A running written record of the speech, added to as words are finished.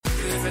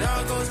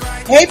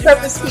Hey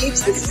Purpose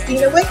Peeps, this is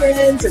Dina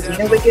Wiggins of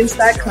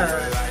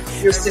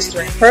DinaWiggins.com, your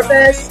sister in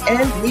purpose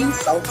and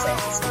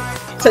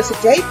resultant. So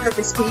today,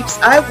 Purpose Peeps,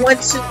 I want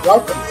to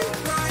welcome you.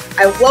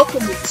 I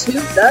welcome you to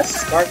the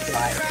Spark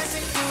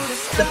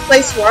Life, the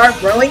place where our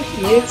growing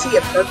community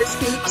of Purpose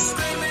Peeps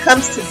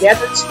comes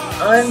together to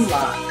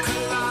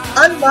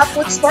unlock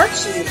what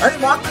sparks you,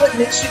 unlock what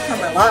makes you come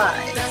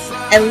alive,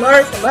 and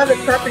learn from other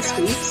Purpose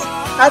Peeps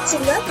how to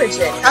leverage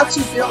it, how to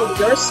build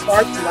your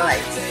sparked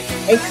life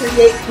and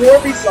create more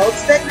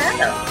results that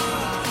matter.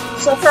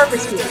 So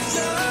Purpose Peeps,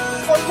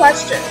 one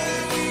question.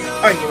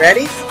 Are you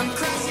ready?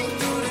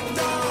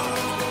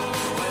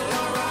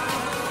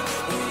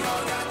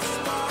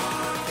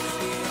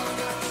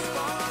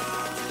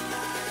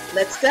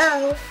 Let's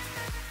go.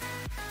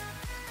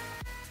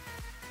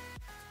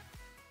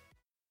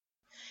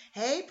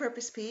 Hey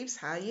Purpose Peeps,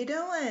 how you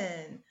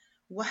doing?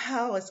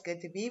 Wow, it's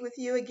good to be with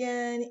you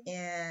again.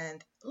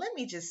 And let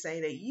me just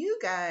say that you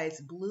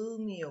guys blew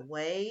me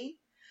away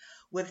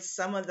with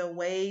some of the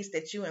ways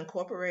that you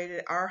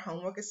incorporated our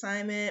homework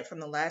assignment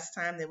from the last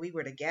time that we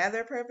were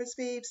together, Purpose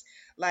Peeps.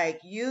 Like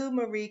you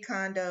Marie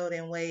Kondoed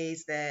in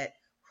ways that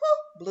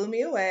blew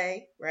me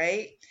away,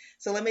 right?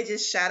 So let me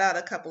just shout out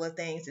a couple of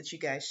things that you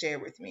guys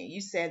shared with me. You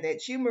said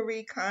that you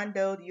Marie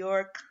Kondoed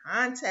your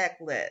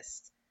contact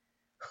list.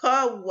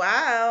 Oh,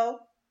 wow.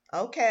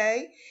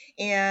 Okay.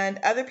 And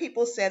other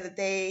people said that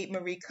they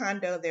Marie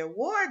Kondo their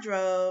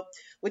wardrobe,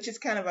 which is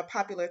kind of a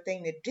popular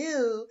thing to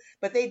do,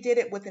 but they did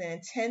it with an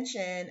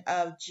intention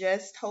of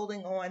just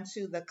holding on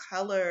to the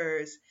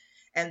colors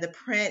and the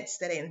prints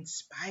that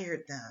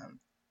inspired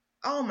them.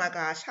 Oh my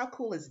gosh, how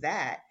cool is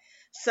that?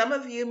 Some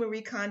of you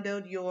Marie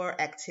Kondoed your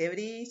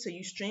activities, so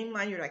you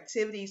streamline your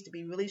activities to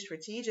be really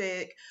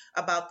strategic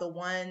about the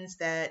ones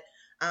that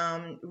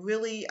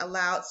really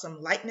allowed some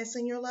lightness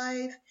in your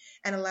life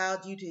and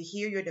allowed you to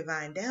hear your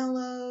divine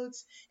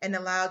downloads and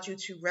allowed you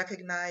to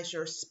recognize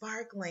your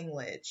spark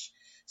language.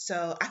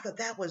 So I thought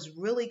that was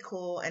really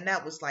cool and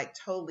that was like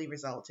totally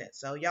resultant.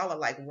 So y'all are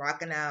like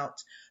rocking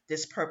out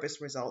this purpose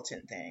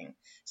resultant thing.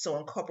 So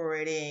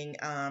incorporating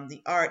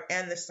the art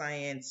and the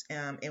science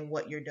in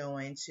what you're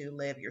doing to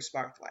live your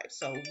spark life.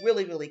 So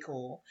really, really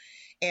cool.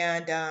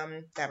 And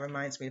that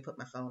reminds me to put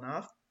my phone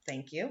off.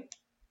 Thank you.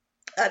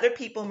 Other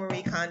people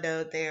Marie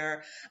Kondo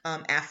their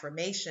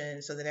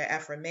affirmations, so that their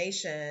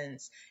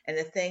affirmations and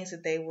the things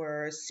that they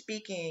were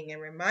speaking and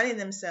reminding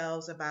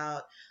themselves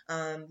about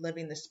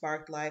living the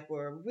sparked life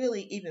were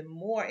really even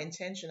more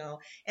intentional.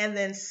 And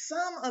then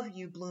some of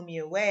you blew me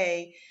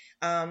away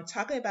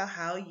talking about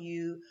how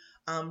you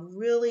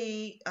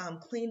really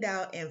cleaned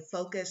out and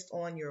focused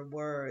on your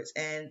words,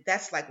 and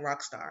that's like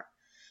rock star.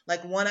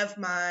 Like one of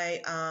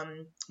my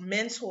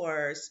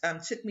mentors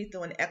took me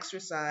through an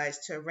exercise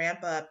to ramp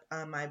up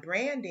my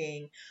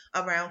branding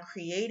around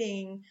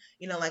creating,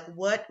 like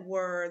what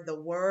were the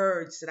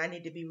words that I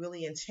need to be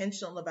really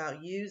intentional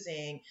about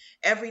using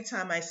every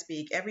time I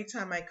speak, every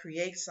time I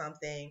create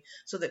something,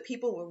 so that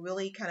people will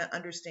really kind of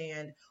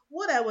understand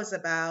what I was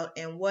about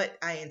and what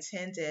I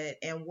intended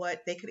and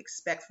what they could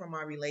expect from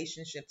our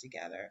relationship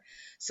together.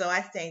 So I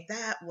think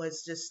that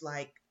was just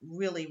like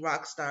really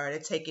rock star to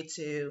take it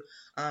to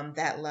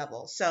that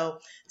level. So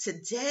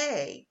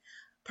today,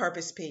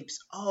 Purpose Peeps,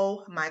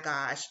 oh my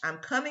gosh, I'm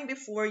coming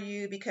before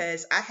you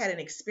because I had an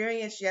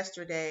experience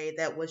yesterday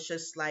that was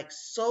just like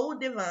so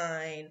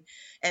divine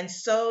and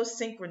so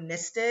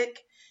synchronistic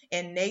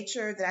in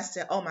nature that I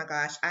said, oh my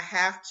gosh, I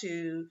have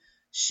to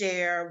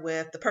share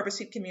with the Purpose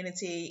Peep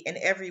community in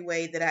every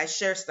way that I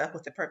share stuff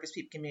with the Purpose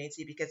Peep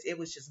community because it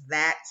was just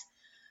that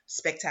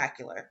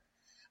spectacular.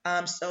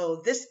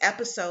 So this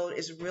episode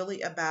is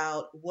really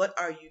about what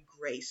are you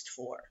graced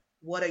for?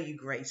 What are you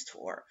graced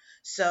for?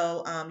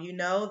 So you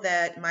know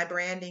that my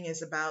branding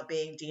is about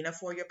being Dina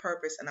for your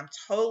purpose, and I'm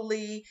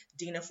totally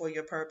Dina for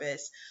your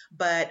purpose.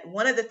 But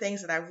one of the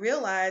things that I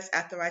realized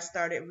after I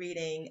started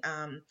reading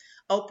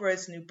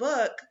Oprah's new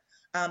book,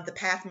 The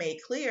Path Made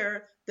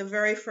Clear, the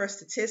very first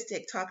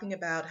statistic talking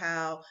about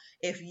how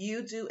if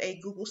you do a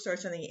Google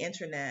search on the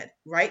internet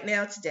right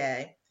now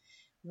today,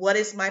 what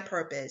is my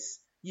purpose?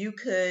 You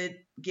could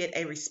get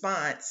a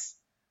response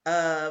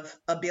of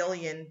a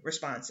billion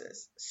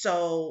responses.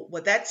 So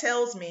what that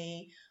tells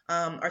me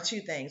are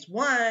two things.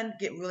 One,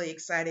 get really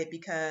excited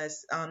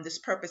because this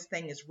purpose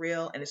thing is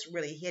real and it's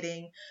really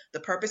hitting the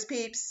Purpose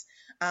Peeps.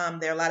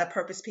 There are a lot of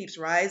Purpose Peeps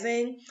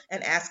rising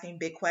and asking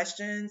big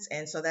questions,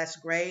 and so that's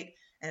great.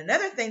 And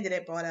another thing that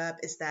it brought up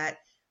is that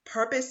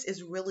purpose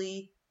is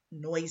really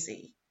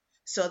noisy.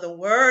 So the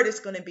word is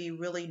going to be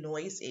really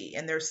noisy.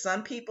 And there's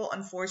some people,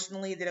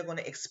 unfortunately, that are going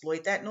to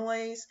exploit that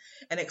noise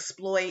and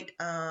exploit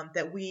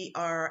that we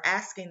are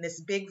asking this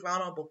big,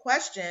 vulnerable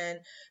question.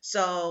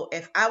 So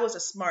if I was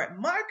a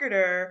smart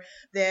marketer,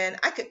 then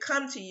I could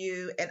come to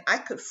you and I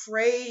could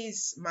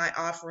phrase my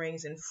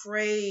offerings and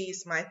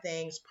phrase my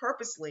things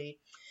purposely.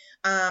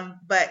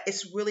 But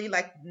it's really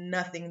like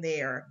nothing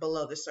there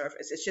below the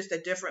surface. It's just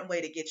a different way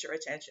to get your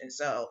attention.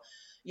 So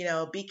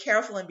be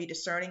careful and be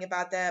discerning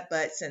about that.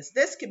 But since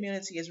this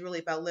community is really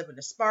about living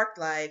a spark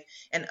life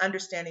and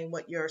understanding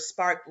what your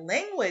spark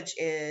language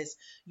is,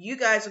 you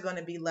guys are going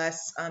to be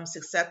less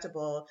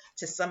susceptible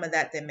to some of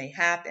that may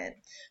happen.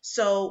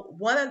 So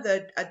one of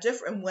a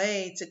different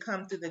way to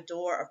come through the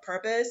door of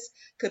purpose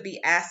could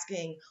be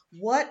asking,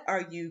 what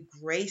are you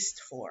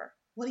graced for?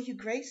 What are you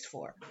graced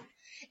for?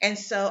 And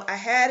so I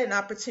had an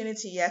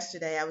opportunity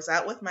yesterday. I was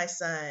out with my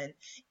son,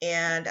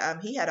 and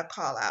he had a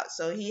call out.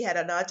 So he had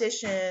an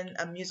audition,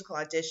 a musical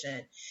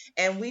audition,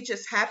 and we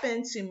just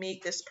happened to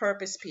meet this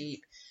Purpose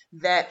Peep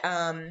that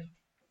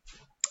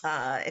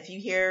if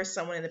you hear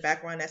someone in the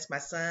background, that's my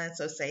son.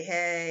 So say,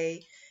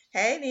 hey,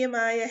 hey,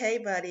 Nehemiah, hey,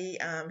 buddy.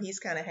 He's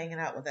kind of hanging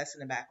out with us in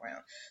the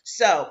background.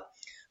 So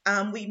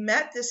we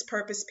met this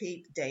Purpose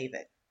Peep,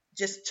 David.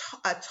 Just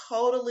a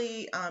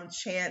totally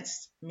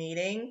chance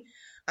meeting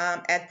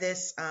at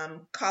this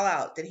call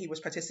out that he was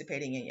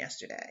participating in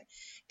yesterday.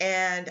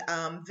 And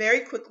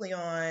very quickly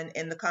on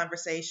in the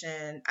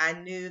conversation, I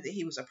knew that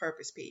he was a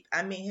Purpose Peep.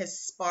 I mean, his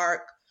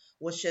spark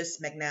was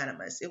just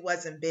magnanimous. It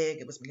wasn't big,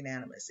 it was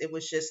magnanimous. It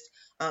was just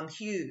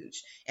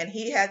huge. And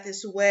he had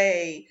this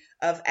way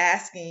of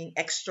asking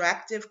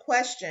extractive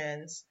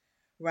questions,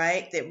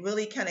 right, that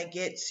really kind of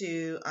get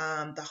to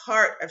the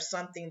heart of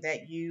something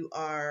that you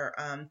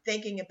are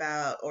thinking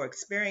about or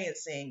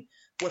experiencing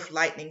with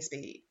lightning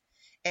speed.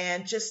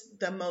 And just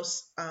the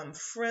most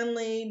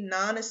friendly,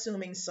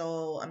 non-assuming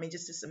soul. I mean,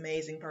 just this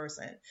amazing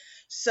person.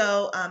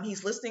 So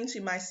he's listening to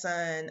my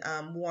son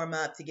warm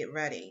up to get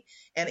ready.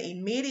 And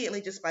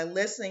immediately, just by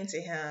listening to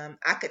him,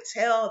 I could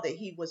tell that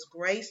he was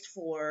graced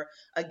for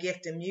a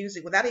gift in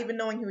music without even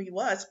knowing who he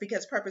was,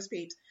 because Purpose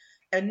Peeps,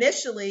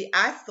 initially,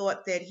 I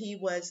thought that he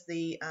was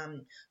the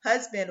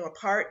husband or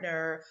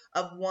partner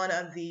of one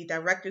of the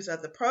directors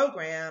of the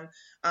program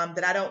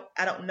that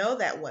I don't know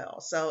that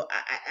well. So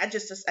I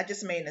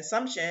just made an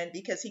assumption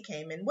because he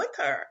came in with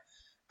her.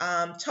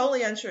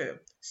 Totally untrue.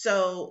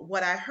 So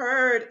what I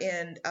heard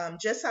and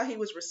just how he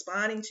was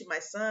responding to my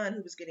son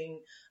who was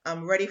getting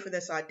ready for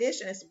this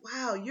audition is,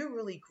 wow, you're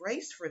really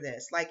graced for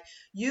this. Like,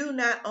 you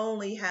not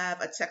only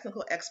have a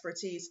technical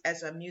expertise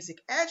as a music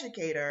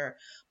educator,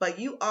 but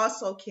you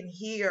also can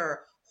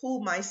hear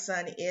who my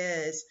son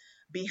is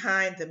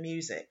behind the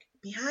music,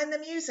 behind the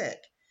music.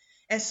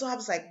 And so I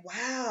was like,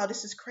 wow,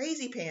 this is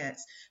crazy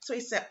pants. So he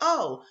said,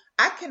 oh,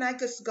 I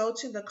just go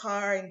to the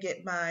car and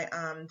get my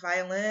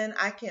violin.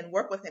 I can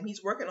work with him.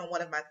 He's working on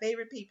one of my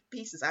favorite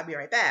pieces. I'll be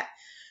right back.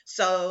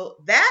 So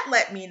that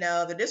let me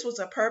know that this was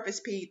a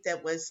Purpose Peep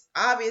that was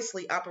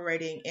obviously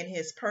operating in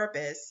his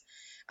purpose,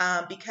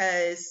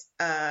 because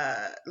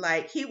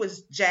like, he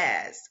was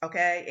jazzed,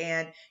 okay,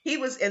 and he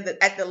was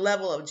at the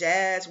level of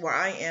jazz where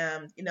I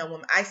am.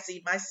 When I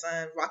see my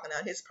son rocking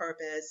out his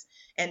purpose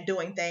and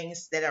doing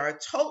things that are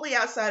totally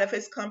outside of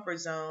his comfort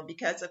zone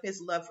because of his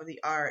love for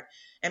the art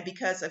and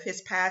because of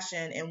his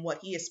passion and what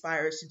he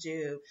aspires to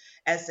do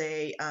as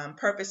a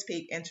Purpose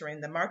Peep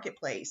entering the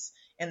marketplace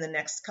in the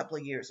next couple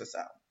of years or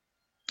so.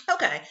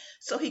 Okay,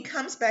 so he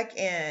comes back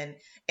in,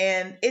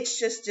 and it's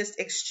just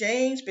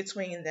exchange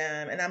between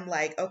them, and I'm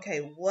like, okay,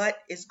 what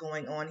is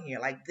going on here?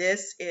 Like,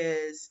 this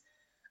is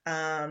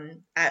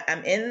I'm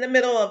in the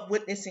middle of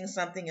witnessing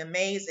something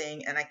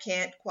amazing, and I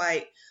can't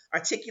quite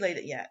articulate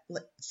it yet.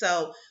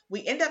 So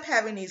we end up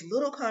having these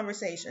little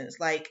conversations,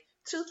 like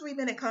 2-3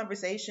 minute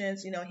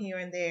conversations, here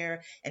and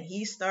there. And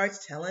he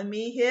starts telling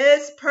me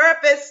his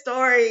purpose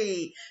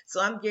story.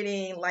 So I'm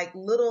getting like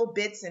little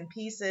bits and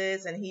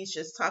pieces, and he's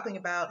just talking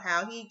about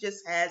how he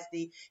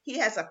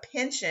has a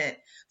penchant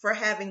for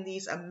having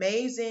these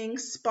amazing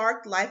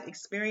spark life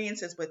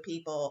experiences with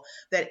people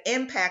that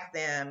impact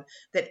them,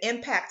 that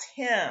impact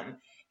him.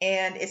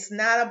 And it's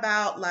not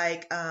about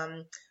like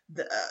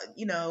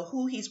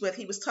who he's with.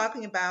 He was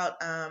talking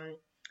about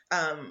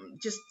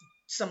just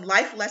some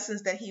life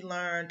lessons that he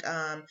learned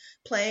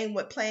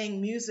playing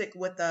music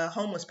with a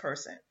homeless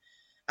person.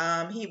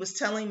 He was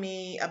telling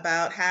me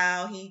about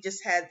how he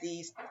just had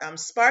these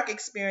spark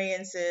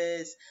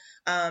experiences,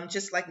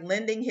 just like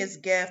lending his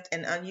gift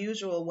in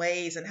unusual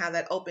ways, and how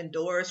that opened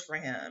doors for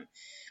him.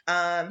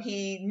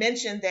 He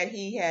mentioned that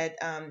he had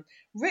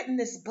written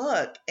this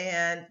book,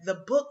 and the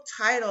book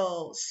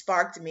title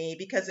sparked me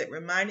because it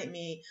reminded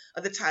me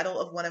of the title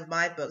of one of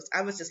my books.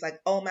 I was just like,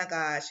 oh my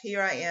gosh,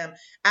 here I am.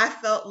 I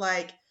felt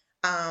like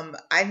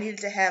I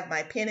needed to have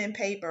my pen and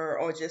paper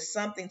or just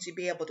something to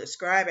be able to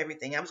describe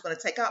everything. I was going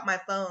to take out my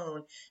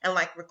phone and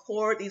like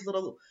record these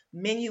little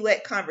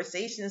minuet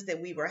conversations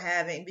that we were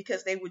having,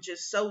 because they were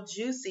just so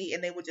juicy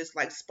and they were just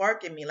like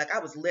sparking me. Like, I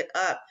was lit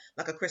up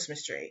like a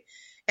Christmas tree.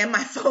 And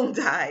my phone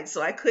died,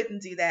 so I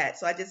couldn't do that.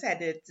 So I just had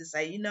to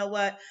say, you know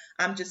what?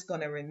 I'm just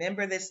going to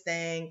remember this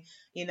thing,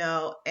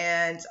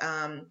 and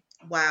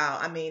wow.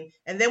 I mean,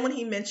 and then when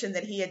he mentioned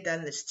that he had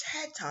done this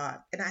TED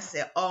Talk, and I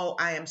said, oh,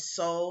 I am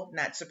so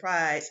not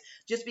surprised,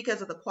 just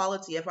because of the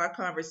quality of our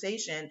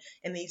conversation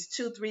and these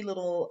 2-3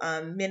 little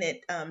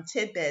minute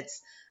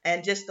tidbits.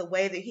 And just the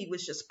way that he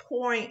was just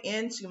pouring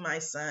into my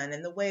son,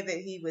 and the way that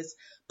he was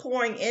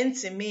pouring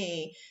into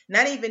me,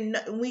 not even,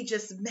 we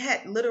just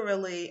met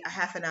literally a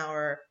half an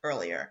hour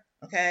earlier.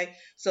 Okay.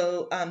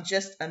 So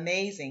just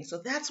amazing.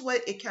 So that's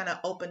what it kind of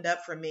opened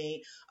up for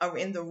me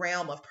in the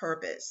realm of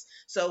purpose.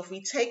 So if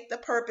we take the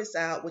purpose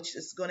out, which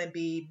is going to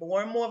be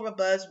more and more of a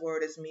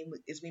buzzword as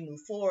we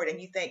move forward,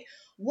 and you think,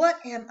 what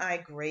am I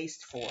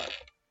graced for?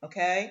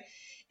 Okay.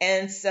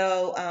 And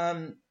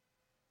so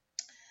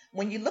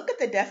when you look at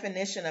the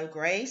definition of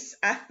grace,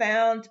 I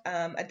found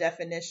a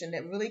definition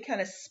that really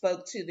kind of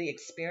spoke to the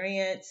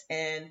experience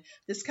and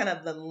this kind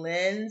of the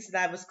lens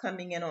that I was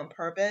coming in on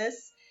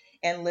purpose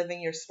and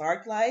living your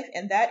spark life.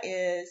 And that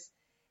is,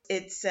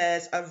 it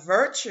says, a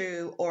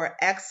virtue or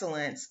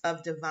excellence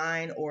of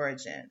divine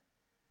origin.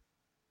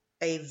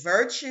 A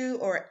virtue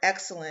or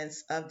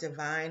excellence of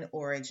divine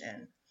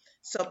origin.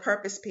 So,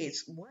 Purpose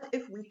Peeps, what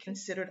if we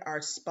considered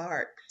our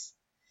sparks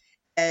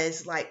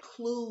as like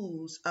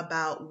clues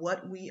about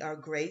what we are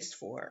graced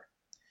for?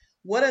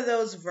 What are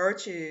those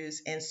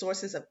virtues and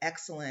sources of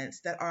excellence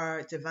that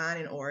are divine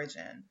in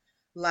origin?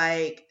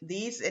 Like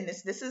these, and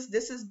this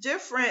is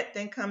different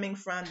than coming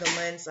from the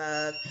lens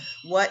of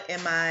what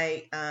am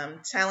I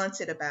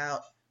talented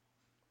about,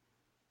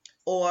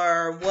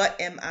 or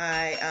what am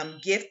I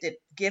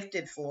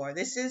gifted for.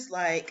 This is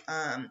like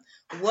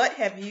what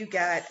have you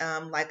got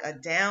like a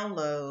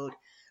download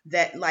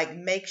that like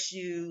makes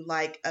you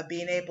like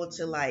being able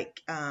to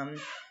like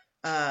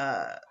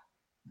uh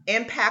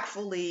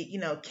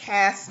impactfully,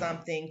 cast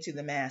something to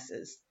the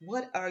masses.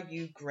 What are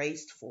you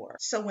graced for?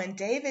 So when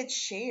David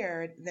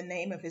shared the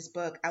name of his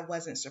book, I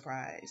wasn't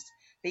surprised,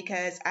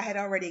 because I had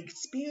already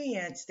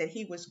experienced that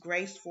he was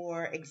graced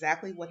for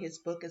exactly what his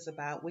book is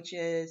about, which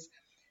is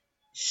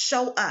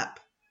show up,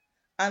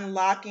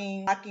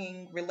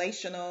 unlocking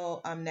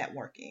relational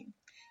networking.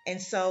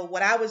 And so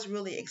what I was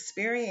really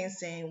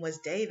experiencing was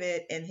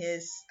David in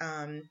his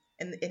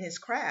in his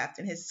craft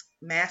and his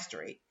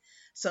mastery.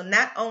 So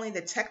not only the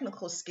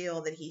technical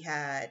skill that he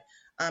had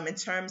in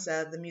terms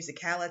of the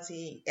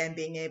musicality and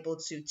being able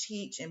to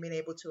teach and being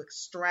able to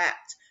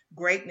extract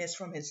greatness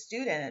from his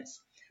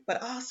students,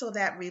 but also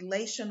that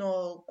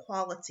relational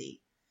quality.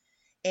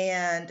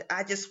 And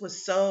I just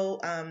was so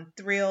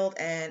thrilled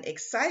and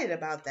excited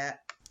about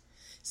that.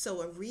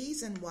 So, a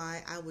reason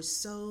why I was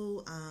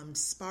so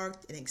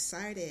sparked and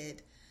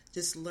excited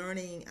just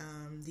learning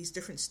these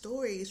different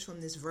stories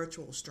from this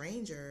virtual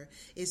stranger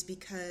is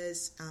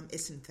because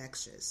it's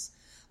infectious.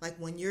 Like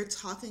when you're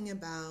talking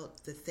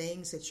about the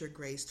things that you're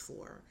graced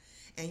for,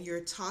 and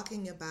you're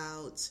talking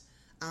about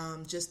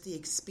just the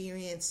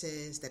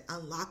experiences that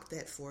unlock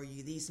that for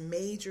you, these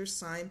major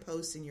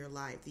signposts in your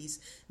life, these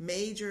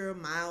major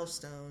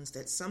milestones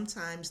that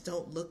sometimes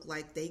don't look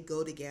like they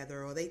go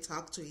together or they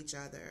talk to each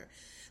other,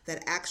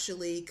 that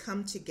actually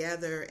come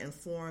together and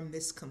form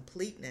this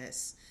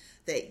completeness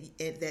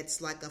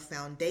that's like a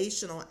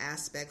foundational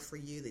aspect for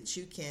you that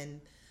you can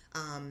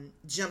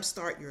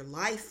jumpstart your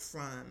life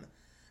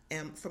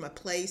from a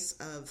place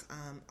of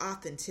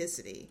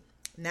authenticity.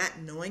 Not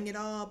knowing it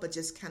all, but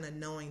just kind of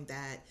knowing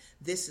that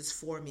this is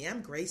for me.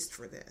 I'm graced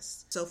for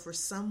this. So for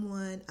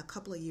someone a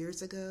couple of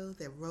years ago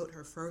that wrote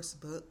her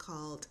first book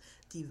called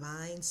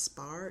Divine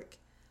Spark,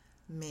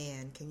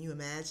 man, can you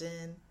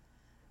imagine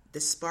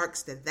the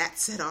sparks that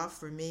set off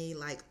for me?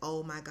 Like,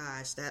 oh my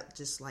gosh, that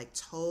just like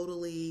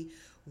totally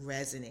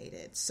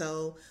resonated.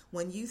 So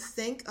when you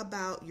think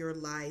about your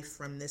life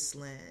from this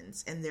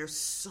lens, and there's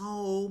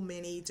so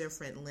many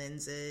different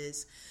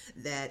lenses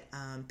that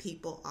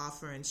people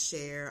offer and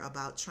share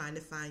about trying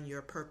to find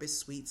your purpose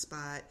sweet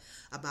spot,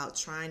 about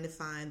trying to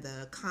find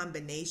the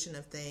combination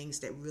of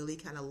things that really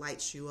kind of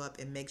lights you up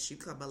and makes you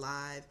come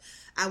alive,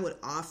 I would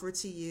offer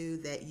to you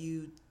that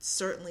you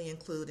certainly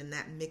include in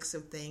that mix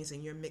of things,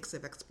 in your mix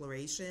of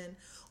exploration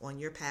on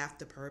your path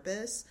to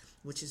purpose,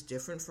 which is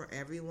different for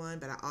everyone,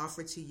 but I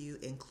offer to you,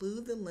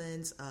 include the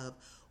lens of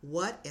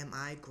what am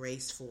I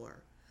graced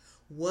for?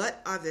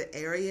 What are the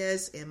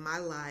areas in my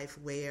life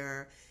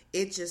where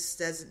it just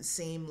doesn't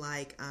seem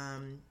like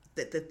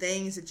that the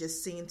things that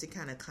just seem to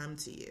kind of come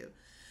to you,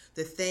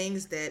 the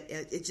things that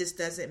it just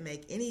doesn't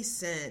make any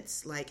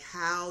sense, like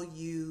how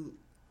you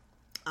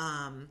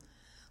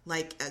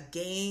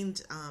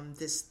gained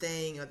this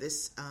thing or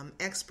this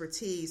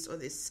expertise or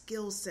this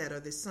skill set or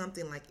this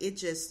something, like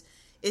it's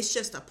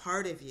just a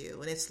part of you,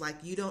 and it's like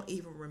you don't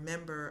even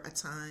remember a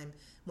time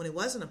when it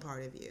wasn't a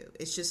part of you.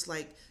 It's just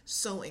like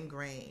so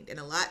ingrained,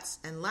 and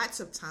lots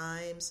of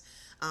times,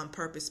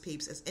 Purpose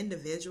Peeps, as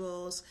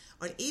individuals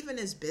or even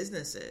as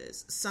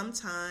businesses,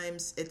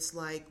 sometimes it's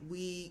like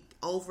we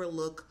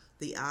overlook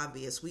the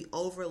obvious. We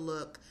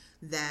overlook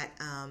that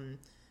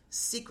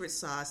secret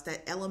sauce,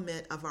 that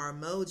element of our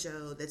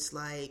mojo that's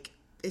like,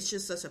 it's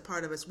just such a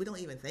part of us, we don't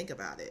even think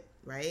about it,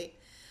 right?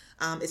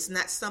 It's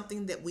not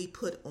something that we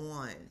put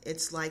on.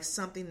 It's like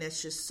something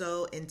that's just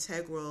so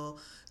integral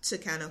to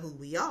kind of who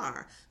we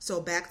are. So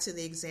back to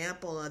the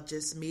example of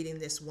just meeting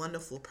this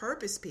wonderful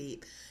Purpose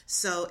Peep.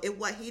 So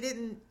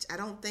I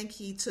don't think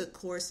he took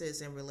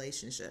courses in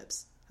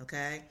relationships.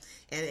 okay,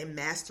 and in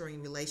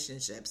mastering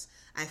relationships.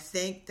 I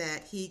think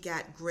that he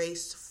got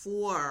grace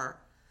for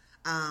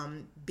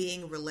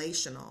being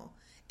relational,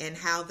 and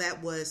how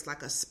that was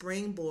like a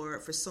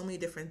springboard for so many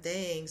different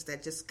things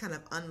that just kind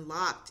of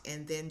unlocked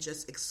and then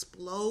just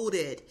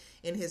exploded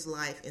in his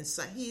life. And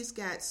so he's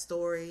got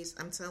stories,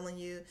 I'm telling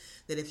you,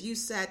 that if you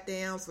sat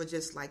down for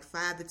just like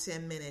 5 to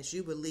 10 minutes,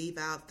 you would leave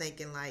out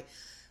thinking like,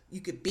 you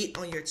could beat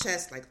on your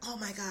chest like, oh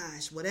my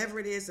gosh, whatever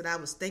it is that I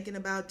was thinking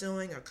about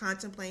doing or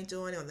contemplating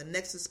doing on the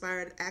next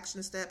inspired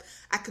action step,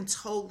 I can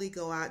totally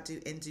go out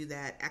and do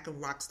that. I can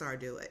rock star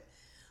do it.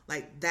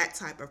 Like that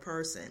type of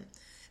person.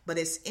 But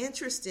it's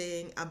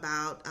interesting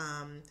about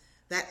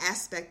that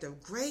aspect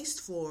of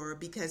graced for,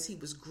 because he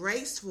was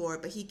graced for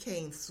it, but he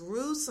came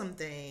through some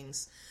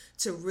things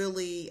to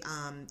really,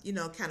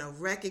 kind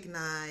of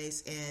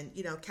recognize and,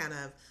 kind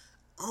of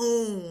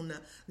own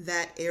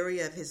that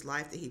area of his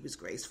life that he was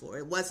graced for.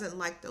 It wasn't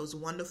like those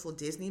wonderful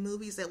Disney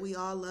movies that we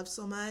all love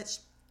so much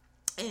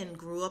and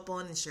grew up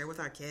on and share with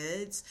our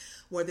kids,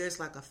 where there's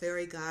like a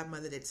fairy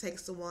godmother that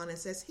takes the wand and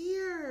says,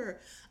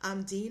 here,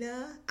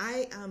 Dina,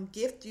 I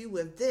gift you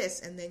with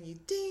this, and then you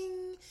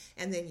ding,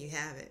 and then you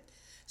have it.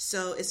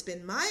 So it's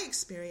been my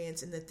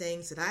experience in the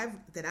things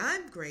that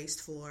I'm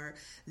graced for,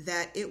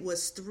 that it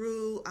was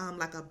through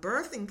like a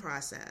birthing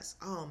process.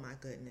 Oh my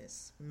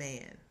goodness,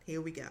 man,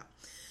 here we go.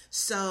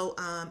 So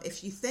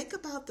if you think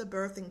about the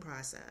birthing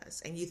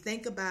process and you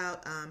think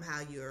about how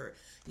you're,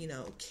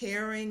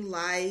 carrying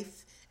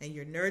life and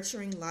you're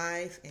nurturing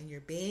life and you're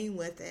being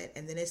with it,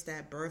 and then it's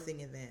that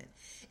birthing event,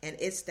 and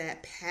it's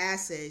that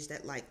passage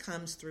that like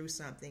comes through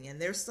something.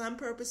 And there's some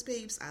Purpose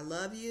Peeps, I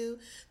love you,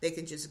 they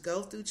can just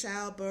go through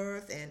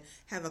childbirth and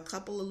have a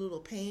couple of little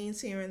pains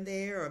here and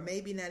there, or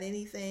maybe not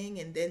anything,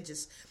 and then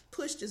just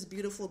push this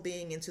beautiful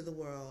being into the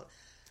world.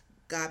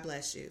 God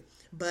bless you.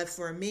 But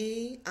for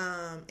me,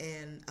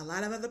 and a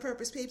lot of other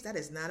Purpose Peeps, that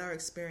is not our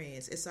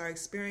experience. It's our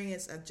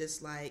experience of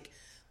just like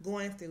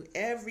going through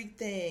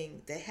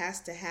everything that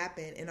has to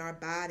happen in our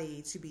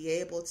body to be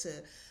able to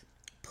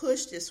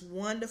push this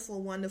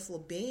wonderful, wonderful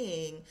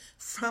being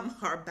from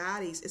our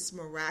bodies. It's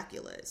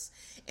miraculous,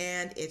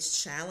 and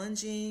it's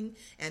challenging,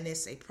 and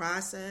it's a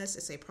process.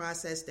 It's a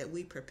process that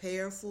we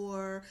prepare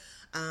for,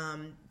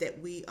 that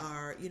we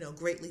are,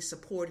 greatly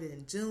supported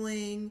in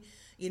doing,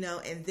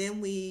 and then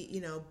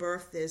we,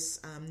 birth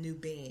this new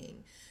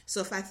being. So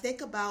if I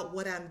think about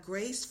what I'm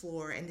graced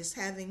for, and just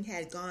having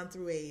had gone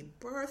through a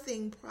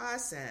birthing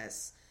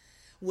process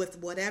with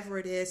whatever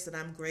it is that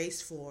I'm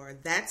graced for,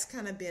 that's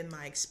kind of been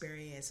my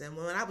experience. And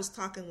when I was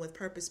talking with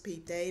Purpose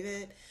Peep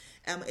David,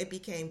 it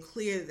became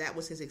clear that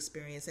was his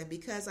experience. And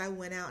because I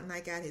went out and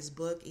I got his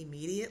book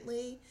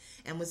immediately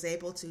and was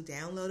able to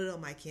download it on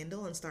my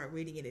Kindle and start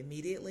reading it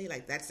immediately,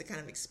 like that's the kind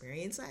of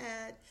experience I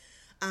had.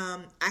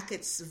 I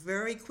could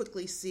very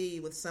quickly see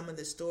with some of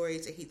the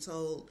stories that he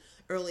told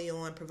early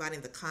on, providing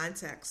the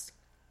context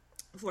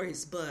for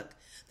his book,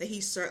 that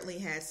he certainly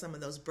had some of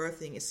those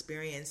birthing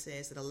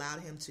experiences that allowed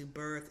him to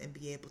birth and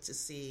be able to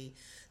see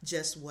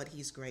just what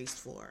he's graced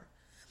for.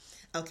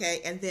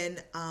 Okay, and then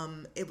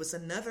it was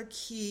another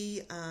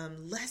key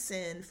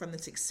lesson from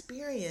this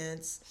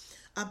experience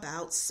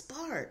about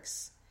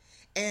sparks.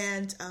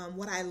 And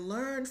what I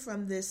learned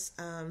from this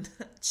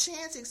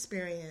chance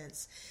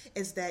experience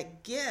is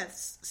that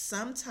gifts,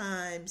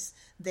 sometimes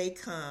they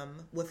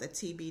come with a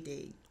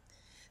TBD.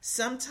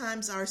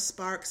 Sometimes our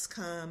sparks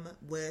come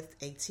with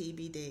a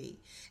TBD,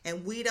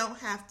 and we don't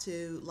have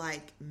to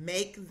like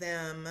make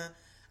them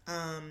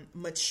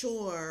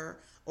mature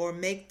or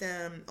make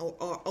them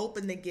or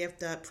open the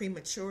gift up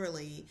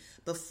prematurely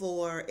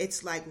before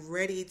it's like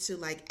ready to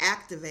like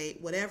activate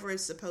whatever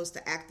it's supposed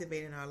to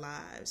activate in our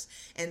lives.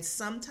 And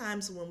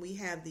sometimes when we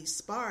have these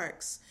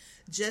sparks,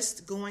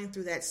 just going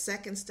through that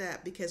second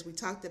step, because we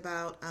talked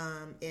about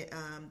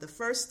the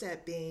first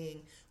step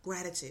being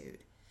gratitude.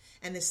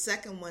 And the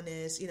second one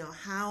is,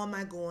 how am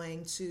I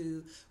going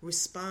to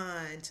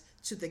respond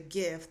to the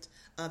gift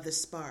of the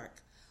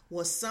spark?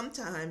 Well,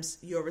 sometimes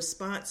your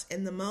response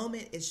in the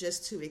moment is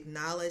just to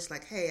acknowledge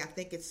like, hey, I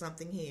think it's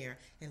something here,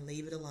 and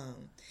leave it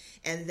alone.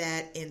 And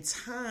that in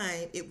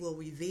time, it will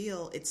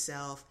reveal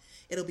itself.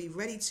 It'll be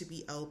ready to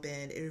be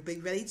opened. It'll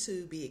be ready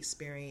to be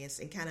experienced,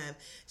 and kind of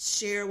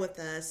share with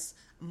us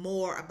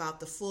more about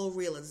the full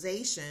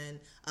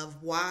realization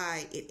of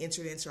why it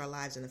entered into our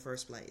lives in the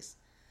first place.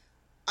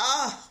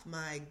 Oh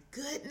my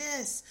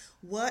goodness,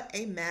 what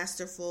a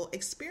masterful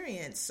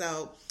experience.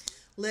 So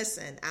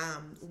listen,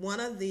 one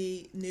of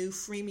the new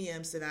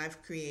freemiums that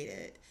I've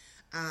created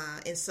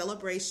in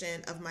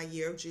celebration of my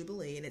year of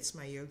Jubilee, and it's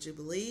my year of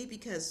Jubilee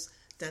because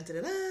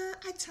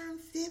I turned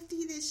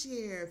 50 this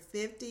year,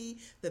 50,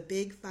 the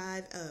big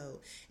 50.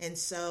 And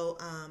so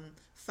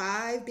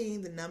 5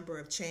 being the number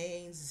of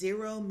change,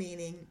 0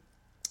 meaning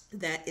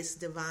that it's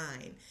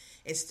divine.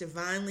 It's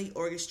divinely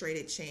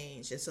orchestrated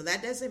change. And so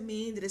that doesn't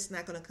mean that it's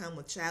not going to come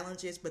with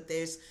challenges, but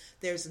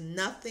there's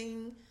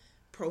nothing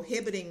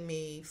prohibiting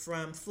me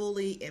from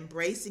fully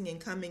embracing and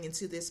coming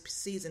into this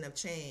season of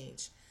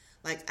change.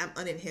 Like, I'm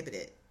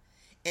uninhibited.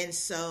 And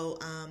so,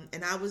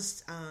 and I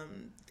was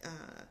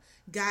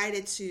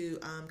guided to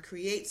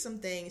create some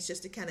things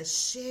just to kind of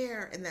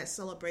share in that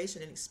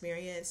celebration and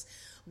experience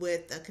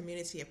with a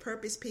community of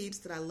Purpose Peeps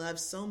that I love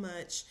so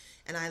much.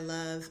 And I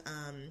love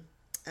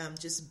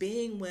just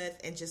being with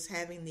and just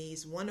having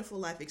these wonderful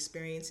life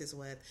experiences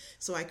with.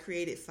 So I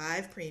created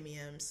 5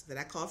 premiums that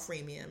I call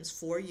freemiums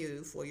for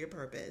you, for your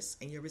purpose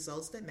and your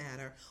results that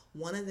matter.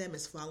 One of them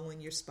is following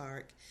your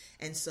spark.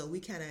 And so we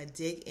kind of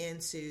dig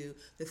into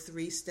the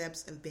 3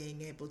 steps of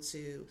being able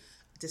to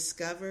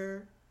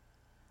discover,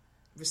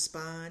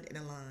 respond, and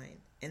align.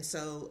 And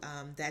so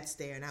that's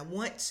there. And I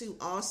want to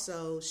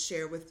also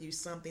share with you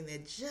something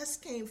that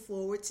just came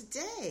forward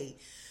today.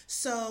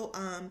 So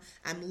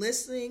I'm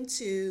listening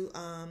to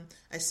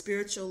a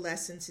spiritual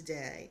lesson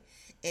today.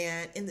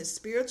 And in the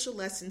spiritual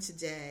lesson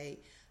today,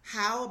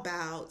 how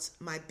about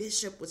my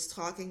bishop was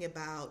talking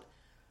about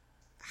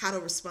how to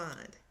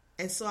respond.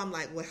 And so I'm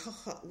like,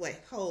 wait,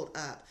 hold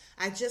up.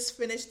 I just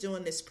finished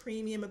doing this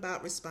premium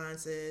about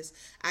responses.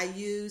 I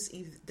use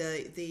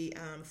the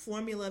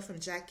formula from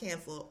Jack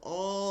Canfield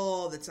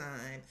all the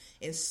time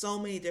in so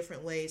many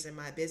different ways in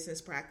my business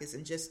practice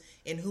and just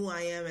in who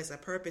I am as a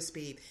Purpose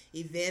Peep.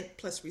 Event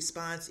plus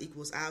response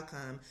equals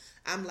outcome.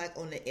 I'm like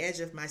on the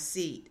edge of my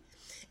seat.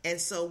 And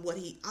so what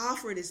he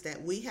offered is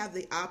that we have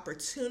the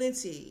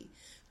opportunity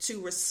to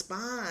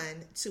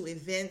respond to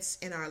events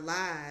in our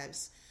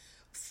lives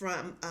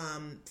from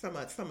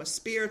a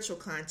spiritual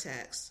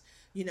context,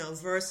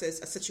 versus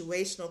a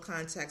situational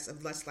context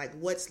of less like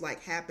what's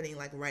like happening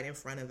like right in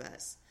front of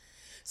us.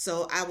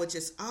 So I would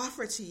just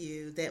offer to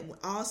you that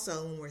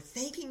also when we're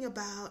thinking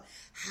about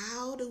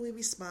how do we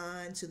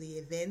respond to the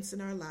events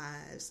in our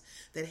lives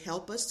that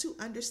help us to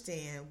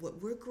understand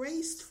what we're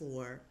graced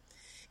for,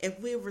 if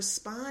we're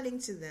responding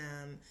to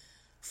them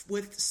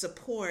with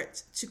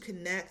support to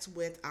connect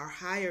with our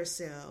higher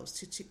selves,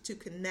 to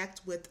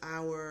connect with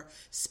our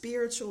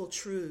spiritual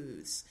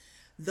truths,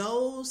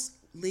 those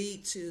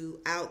lead to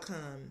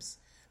outcomes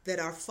that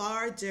are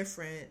far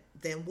different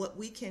than what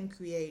we can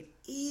create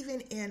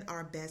even in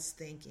our best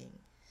thinking.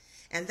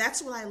 And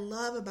that's what I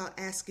love about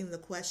asking the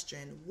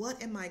question,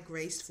 what am I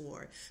graced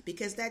for?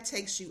 Because that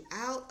takes you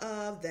out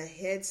of the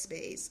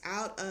headspace,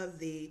 out of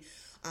the,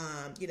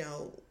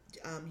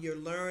 your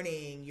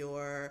learning,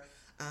 your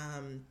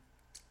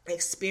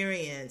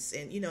experience,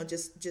 and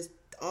just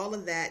all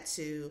of that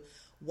to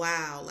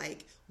wow,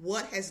 like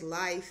what has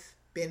life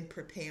been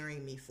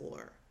preparing me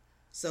for?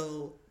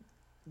 So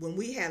when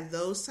we have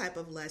those type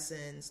of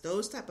lessons,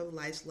 those type of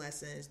life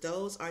lessons,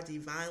 those are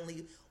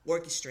divinely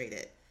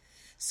orchestrated.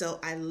 So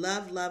I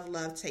love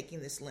taking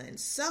this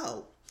lens.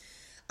 So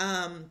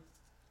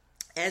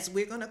as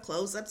we're going to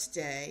close up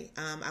today,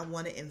 I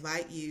want to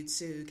invite you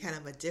to kind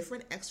of a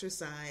different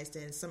exercise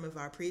than some of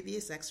our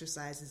previous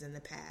exercises in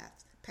the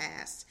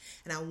past.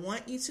 And I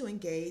want you to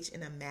engage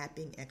in a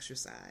mapping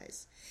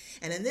exercise.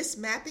 And in this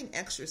mapping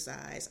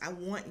exercise, I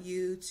want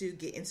you to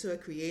get into a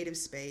creative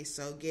space.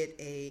 So get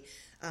a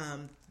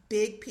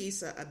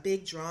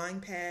big drawing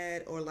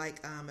pad, or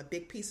like a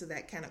big piece of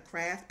that kind of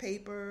craft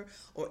paper,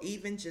 or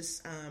even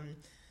just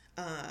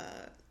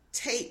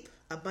tape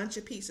a bunch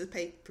of pieces of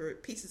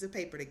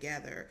paper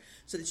together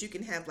so that you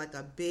can have like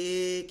a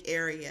big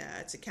area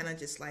to kind of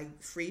just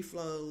like free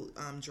flow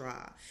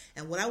draw.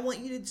 And what I want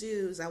you to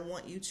do is I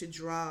want you to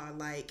draw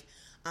like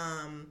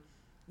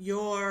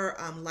your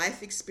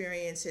life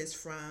experiences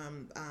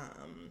from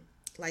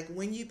like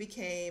when you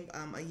became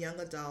a young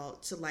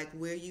adult to like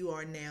where you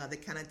are now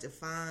that kind of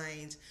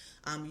defined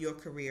your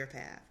career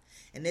path.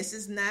 And this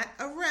is not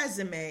a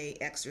resume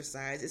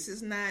exercise. This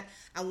is not,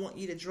 I want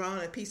you to draw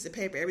on a piece of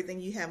paper everything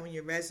you have on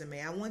your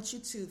resume. I want you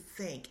to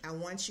think. I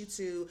want you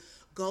to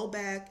go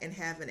back and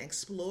have an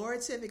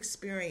explorative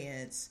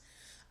experience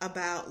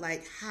about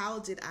like, how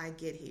did I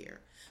get here?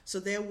 So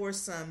there were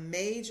some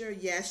major,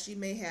 yes, you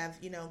may have,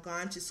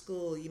 gone to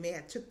school. You may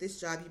have took this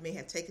job. You may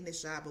have taken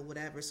this job or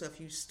whatever. So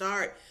if you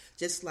start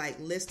just like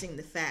listing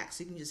the facts,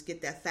 you can just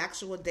get that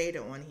factual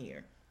data on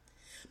here.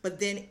 But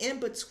then in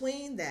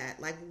between that,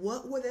 like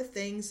what were the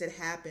things that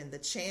happened, the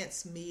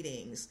chance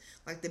meetings,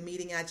 like the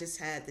meeting I just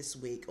had this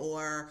week,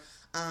 or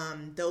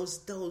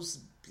those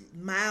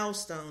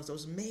milestones,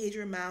 those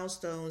major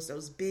milestones,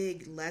 those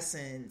big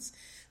lessons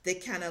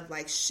that kind of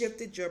like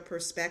shifted your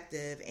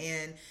perspective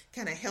and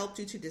kind of helped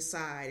you to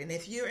decide. And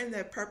if you're in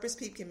the Purpose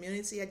Peep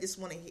community, I just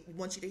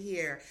want you to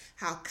hear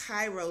how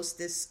Kairos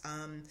this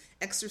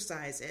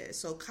exercise is.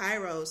 So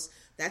Kairos,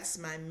 that's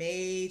my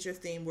major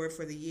theme word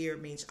for the year,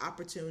 means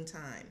opportune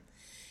time.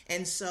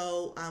 And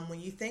so when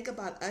you think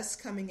about us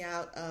coming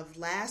out of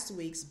last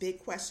week's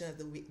big question of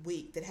the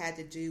week that had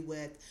to do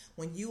with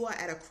when you are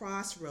at a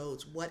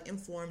crossroads, what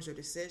informs your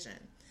decision?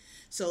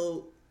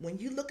 So when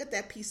you look at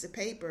that piece of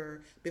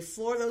paper,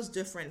 before those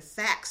different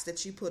facts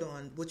that you put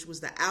on, which was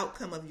the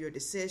outcome of your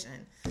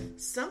decision,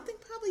 something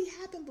probably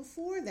happened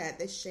before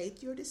that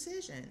shaped your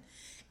decision.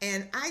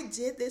 And I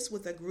did this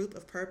with a group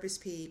of Purpose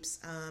Peeps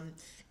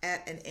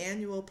at an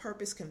annual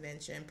Purpose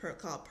convention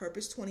called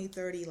Purpose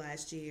 2030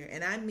 last year.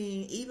 And I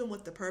mean, even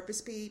with the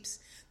Purpose Peeps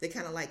that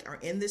kind of like are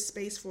in this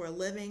space for a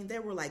living,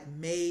 there were like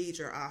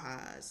major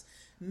ahas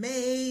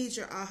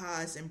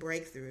and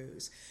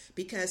breakthroughs,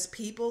 because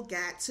people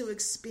got to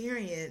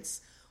experience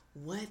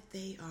what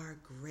they are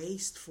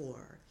graced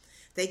for.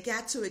 They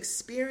got to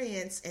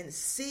experience and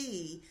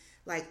see,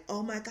 like,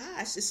 oh my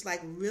gosh, it's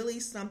like really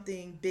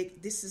something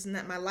big. This is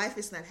not, my life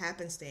is not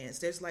happenstance.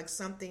 There's like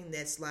something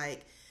that's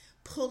like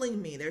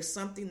pulling me. There's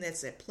something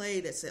that's at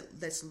play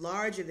that's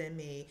larger than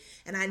me.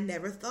 And I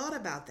never thought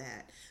about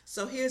that.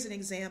 So here's an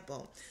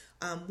example.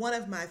 One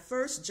of my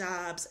first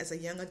jobs as a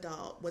young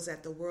adult was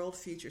at the World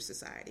Future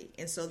Society.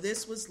 And so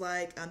this was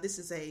like, this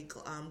is a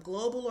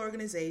global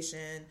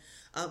organization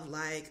of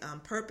like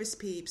Purpose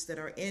Peeps that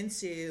are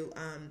into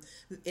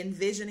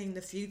envisioning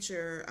the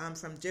future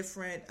from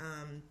different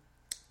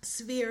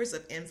spheres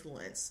of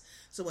influence.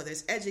 So whether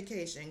it's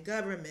education,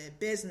 government,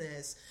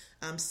 business,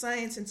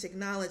 science and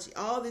technology,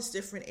 all these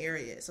different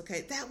areas.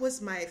 Okay, that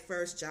was my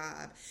first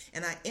job.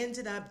 And I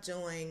ended up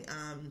doing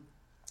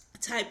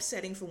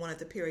typesetting for one of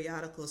the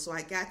periodicals. So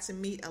I got to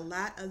meet a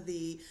lot of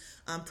the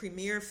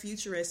premier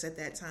futurists at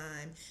that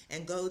time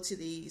and go to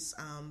these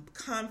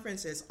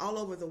conferences all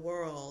over the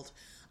world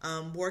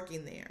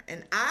working there.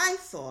 And I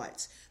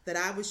thought that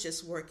I was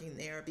just working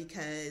there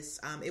because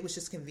it was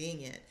just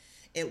convenient.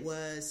 It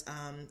was,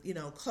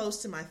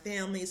 close to my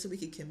family, so we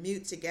could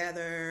commute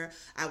together.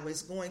 I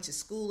was going to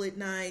school at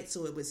night,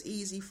 so it was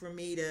easy for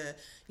me to,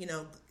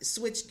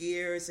 switch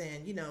gears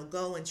and,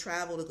 go and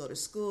travel to go to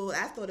school.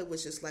 I thought it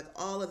was just like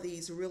all of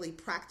these really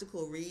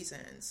practical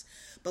reasons.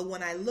 But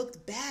when I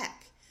looked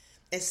back,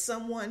 as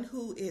someone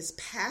who is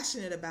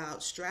passionate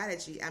about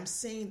strategy, I'm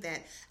seeing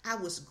that I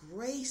was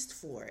graced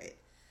for it.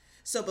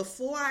 So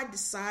before I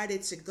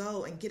decided to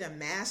go and get a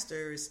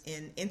master's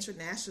in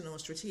international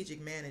strategic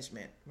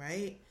management,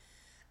 right,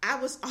 I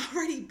was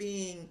already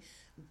being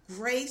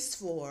graced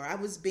for. I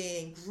was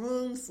being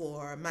groomed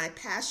for. My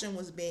passion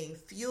was being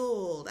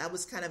fueled. I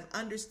was kind of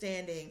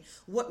understanding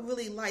what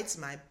really lights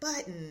my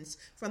buttons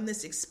from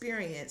this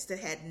experience that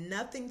had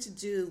nothing to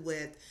do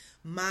with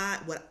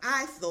what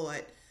I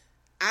thought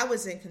I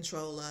was in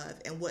control of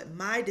and what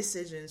my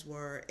decisions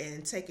were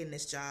in taking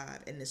this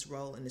job and this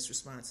role and this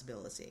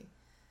responsibility.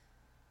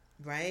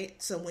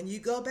 Right? So when you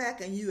go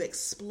back and you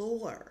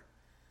explore,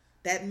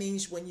 that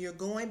means when you're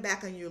going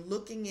back and you're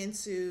looking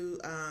into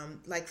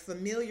like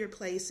familiar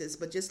places,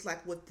 but just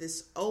like with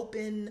this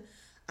open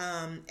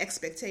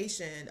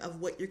expectation of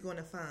what you're going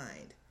to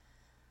find.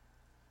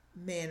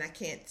 Man,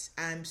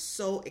 I'm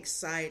so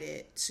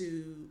excited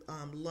to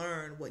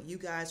learn what you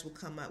guys will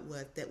come up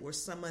with that were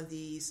some of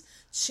these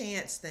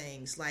chance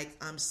things. Like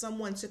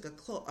someone took a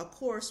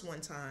course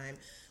one time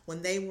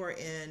when they were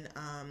in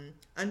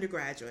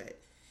undergraduate,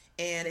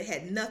 and it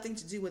had nothing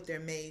to do with their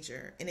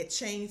major, and it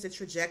changed the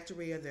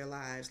trajectory of their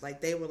lives. Like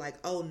they were like,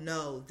 oh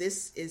no,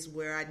 this is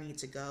where I need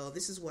to go.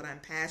 This is what I'm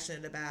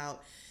passionate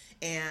about.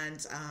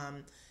 And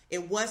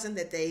it wasn't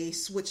that they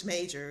switched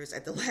majors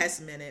at the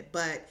last minute,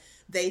 but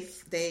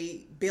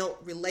they built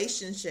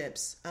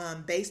relationships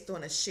based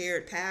on a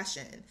shared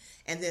passion.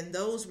 And then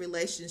those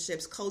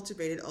relationships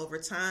cultivated over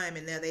time.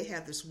 And now they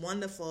have this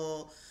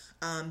wonderful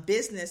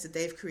business that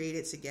they've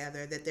created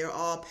together that they're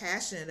all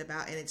passionate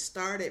about. And it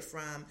started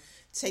from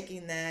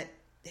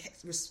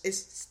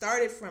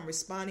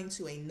responding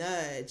to a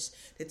nudge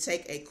to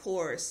take a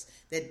course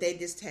that they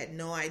just had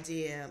no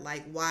idea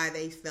like why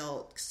they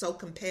felt so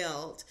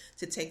compelled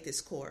to take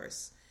this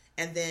course,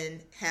 and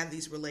then have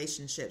these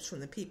relationships from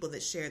the people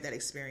that shared that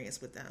experience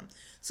with them.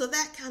 So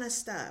that kind of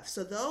stuff.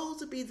 So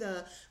those will be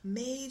the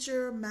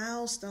major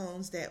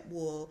milestones that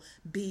will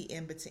be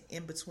in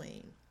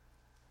between.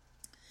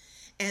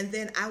 And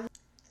then I will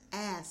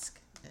ask,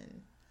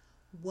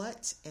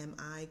 what am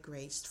I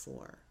graced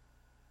for?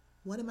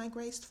 What am I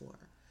graced for?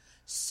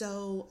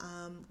 So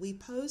we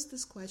posed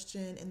this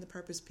question in the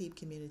Purpose Peep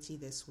community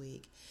this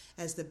week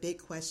as the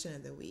big question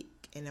of the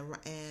week, and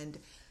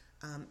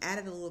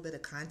added a little bit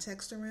of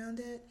context around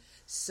it.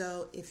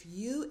 So if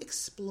you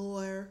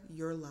explore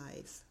your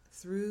life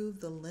through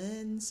the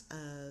lens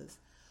of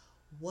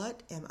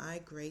what am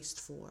I graced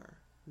for,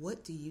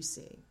 what do you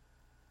see?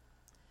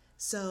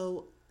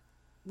 So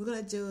we're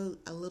going to do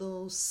a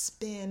little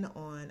spin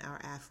on our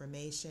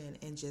affirmation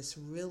and just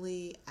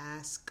really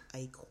ask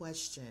a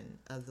question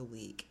of the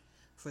week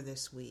for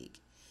this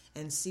week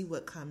and see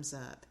what comes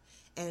up.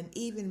 And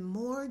even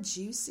more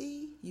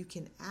juicy, you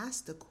can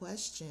ask the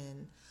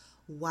question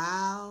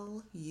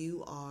while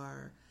you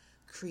are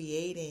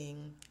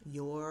creating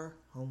your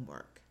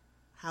homework.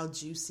 How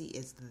juicy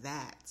is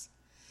that?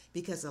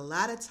 Because a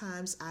lot of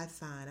times I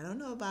find, I don't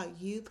know about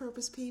you,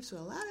 Purpose Peeps, but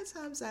a lot of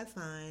times I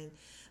find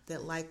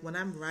that like when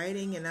I'm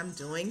writing and I'm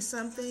doing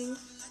something,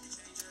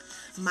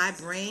 my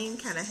brain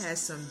kind of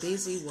has some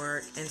busy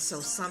work, and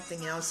so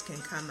something else can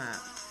come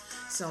up.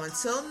 So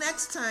until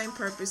next time,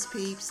 Purpose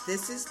Peeps,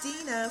 this is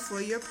Dina for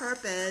your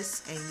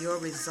purpose and your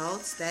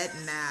results that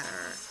matter.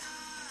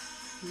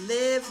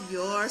 Live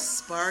your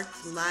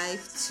sparked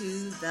life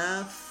to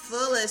the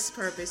fullest,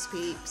 Purpose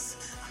Peeps.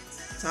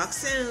 Talk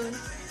soon.